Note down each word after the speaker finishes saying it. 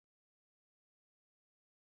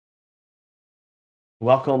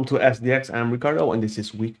Welcome to SDX. I'm Ricardo, and this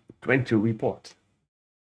is week 20 report.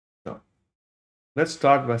 So let's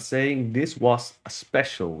start by saying this was a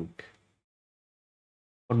special week.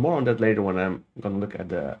 But more on that later when I'm going to look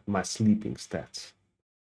at my sleeping stats.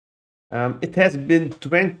 It has been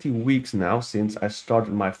 20 weeks now since I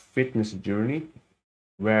started my fitness journey,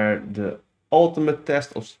 where the ultimate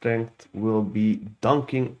test of strength will be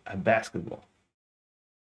dunking a basketball.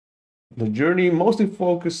 The journey mostly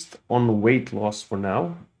focused on weight loss for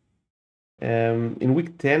now. In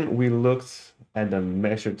week 10, we looked at the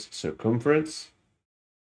measured circumference,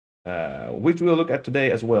 which we'll look at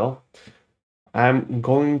today as well. I'm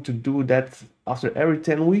going to do that after every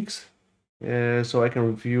 10 weeks, so I can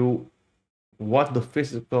review what the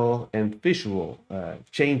physical and visual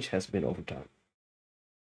change has been over time.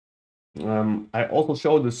 I also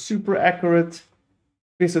show the super accurate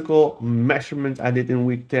physical measurement I did in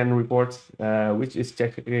week 10 report, which is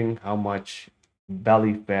checking how much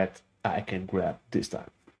belly fat I can grab this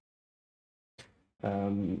time.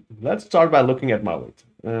 Let's start by looking at my weight.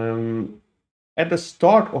 At the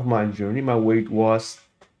start of my journey, my weight was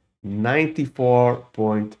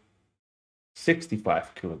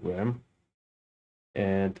 94.65 kilogram.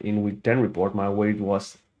 And in week 10 report, my weight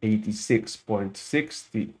was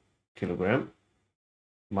 86.60 kilogram.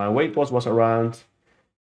 My weight loss was around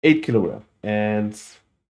 8 kilogram and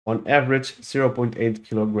on average 0.8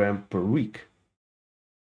 kilogram per week.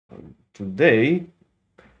 Today,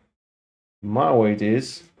 my weight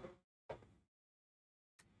is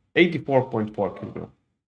 84.4 kilogram.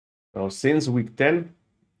 So since week 10,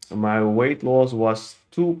 my weight loss was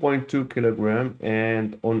 2.2 kilogram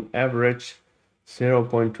and on average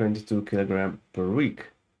 0.22 kilogram per week.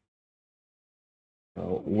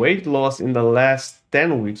 Weight loss in the last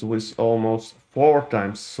 10 weeks was almost 4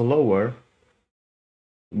 times slower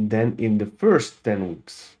than in the first 10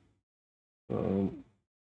 weeks.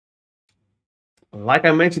 Like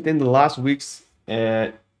I mentioned in the last weeks,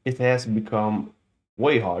 it has become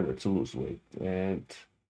way harder to lose weight, and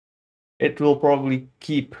it will probably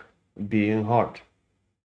keep being hard.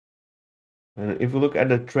 And if we look at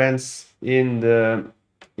the trends in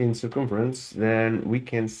circumference, then we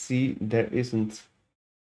can see there isn't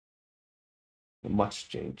much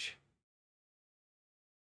change.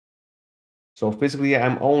 So physically,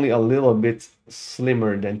 I'm only a little bit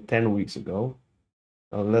slimmer than 10 weeks ago.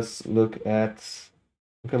 Let's look at,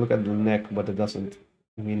 we can look at the neck, but it doesn't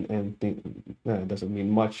mean anything. It doesn't mean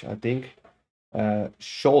much, I think.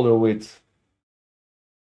 Shoulder width.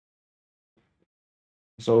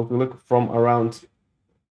 So if we look from around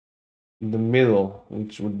the middle,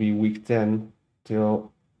 which would be week 10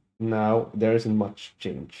 till now, there isn't much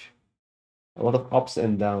change. A lot of ups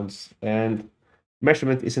and downs, and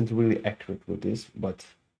measurement isn't really accurate with this, but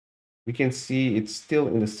we can see it's still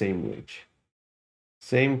in the same range.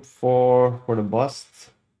 Same for the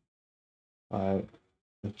bust, the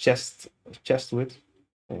chest width,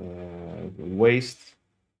 waist,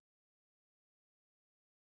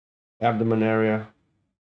 abdomen area.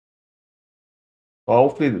 Well,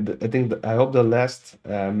 hopefully, I hope the last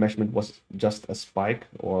measurement was just a spike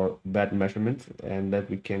or bad measurement, and that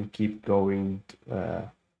we can keep going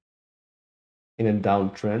in a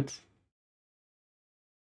downtrend.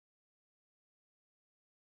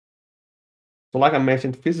 So like I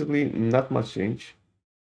mentioned, physically, not much change.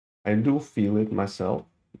 I do feel it myself,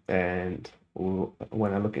 and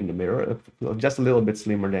when I look in the mirror, I feel just a little bit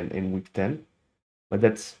slimmer than in week 10, but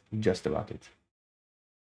that's just about it.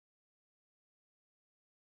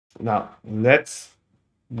 Now, let's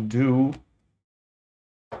do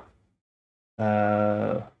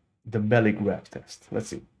the belly grab test. Let's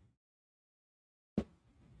see.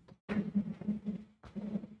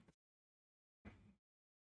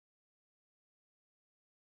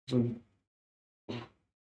 So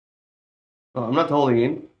I'm not holding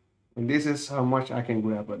in. And this is how much I can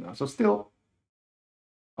grab right now. So still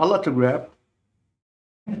a lot to grab.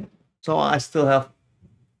 So I still have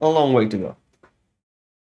a long way to go.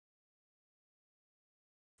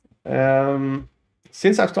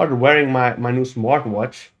 Since I started wearing my new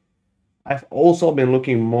smartwatch, I've also been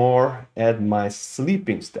looking more at my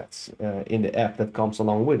sleeping stats in the app that comes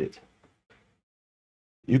along with it.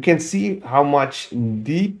 You can see how much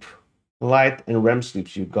deep, light, and REM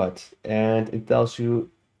sleeps you got, and it tells you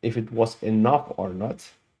if it was enough or not.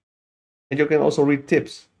 And you can also read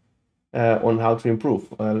tips on how to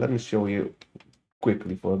improve. Let me show you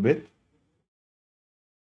quickly for a bit.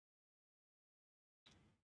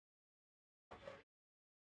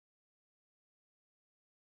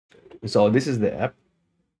 So this is the app,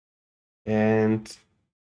 and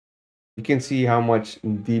you can see how much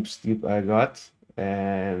deep sleep I got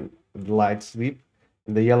and light sleep.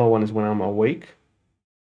 The yellow one is when I'm awake.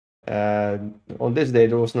 Uh, on this day,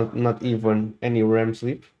 there was not even any REM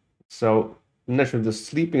sleep. So naturally, the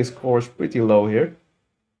sleeping score is pretty low here.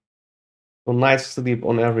 So night sleep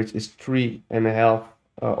on average is 3.5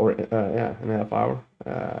 or yeah, and a half hour,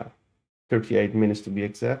 38 minutes to be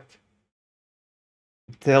exact.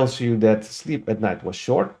 It tells you that sleep at night was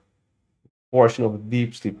short. Portion of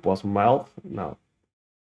deep sleep was mild. Now,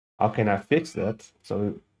 how can I fix that?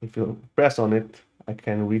 So if you press on it, I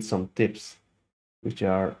can read some tips, which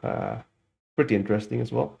are pretty interesting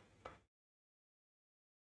as well.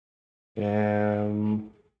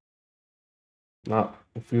 Um, Now,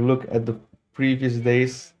 if you look at the previous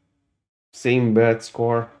days, same bad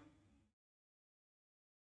score.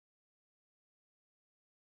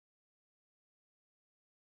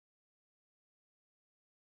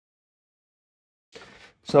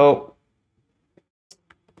 So,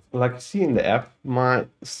 like you see in the app, my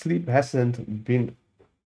sleep hasn't been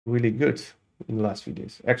really good in the last few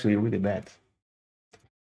days. Actually, really bad.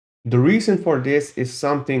 The reason for this is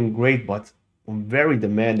something great, but very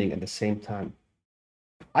demanding at the same time.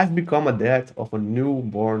 I've become a dad of a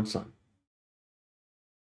newborn son.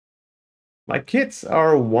 My kids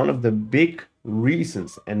are one of the big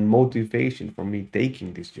reasons and motivation for me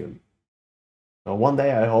taking this journey. Now, one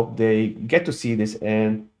day I hope they get to see this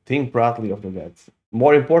and think proudly of their dads.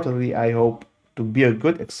 More importantly, I hope to be a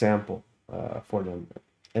good example for them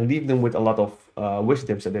and leave them with a lot of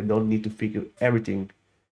wisdom so they don't need to figure everything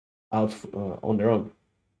out on their own.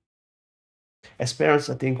 As parents,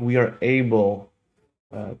 I think we are able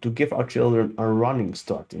to give our children a running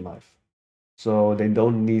start in life. So they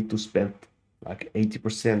don't need to spend like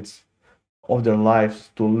 80% of their lives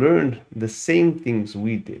to learn the same things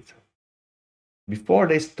we did before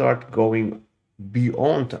they start going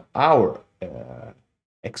beyond our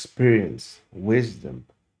experience, wisdom,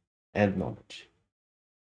 and knowledge.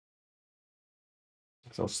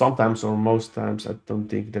 So sometimes or most times, I don't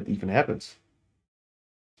think that even happens.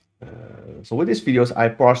 So with these videos, I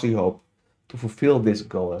partially hope to fulfill this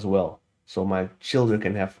goal as well, so my children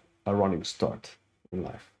can have a running start in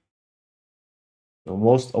life. So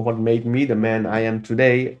most of what made me the man I am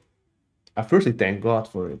today, I firstly thank God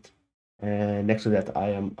for it. And next to that, I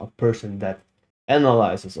am a person that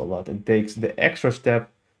analyzes a lot and takes the extra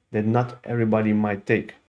step that not everybody might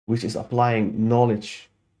take, which is applying knowledge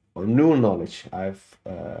or new knowledge I've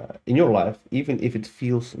in your life, even if it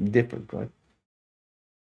feels different, right?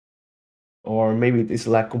 Or maybe it is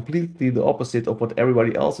like completely the opposite of what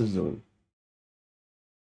everybody else is doing.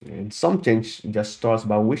 And some change just starts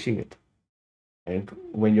by wishing it. And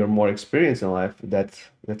when you're more experienced in life, that's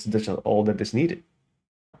just all that is needed.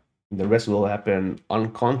 The rest will happen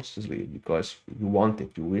unconsciously because you want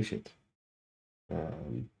it, you wish it.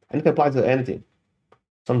 And it can apply to anything.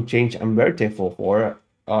 Some change I'm very thankful for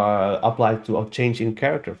apply to a change in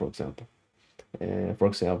character, for example. For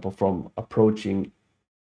example, from approaching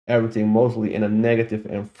everything mostly in a negative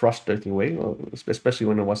and frustrating way, especially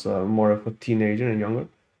when I was more of a teenager and younger.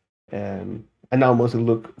 I now mostly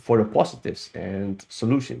look for the positives and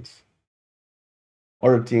solutions.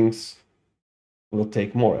 Other things will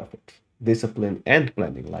take more effort, discipline, and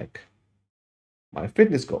planning, like my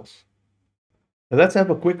fitness goals. Now let's have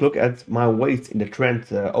a quick look at my weight in the trend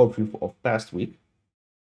overview of past week.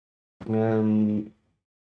 Um,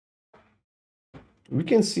 we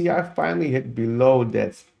can see I finally hit below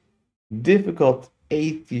that difficult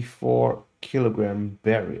 84 kilogram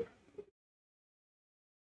barrier.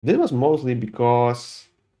 This was mostly because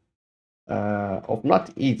of not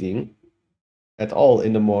eating at all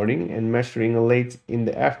in the morning and measuring late in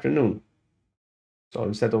the afternoon. So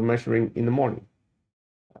instead of measuring in the morning,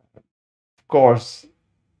 of course,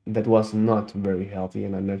 that was not very healthy,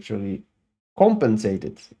 and I naturally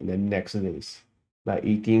compensated in the next days by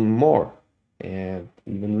eating more and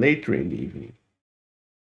even later in the evening.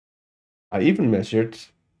 I even measured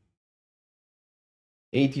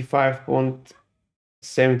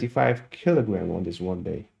 85.75 kilogram on this one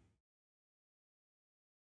day.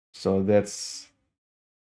 So that's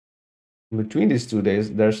between these 2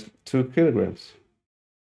 days, there's 2 kilograms.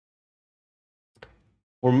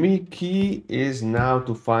 For me, key is now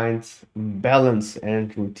to find balance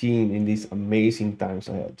and routine in these amazing times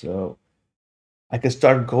ahead. So I can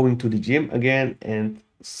start going to the gym again and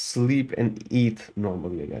sleep and eat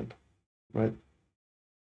normally again, right?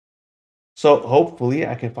 So hopefully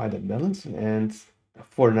I can find that balance. And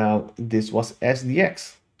for now, this was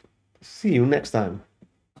SDX. See you next time.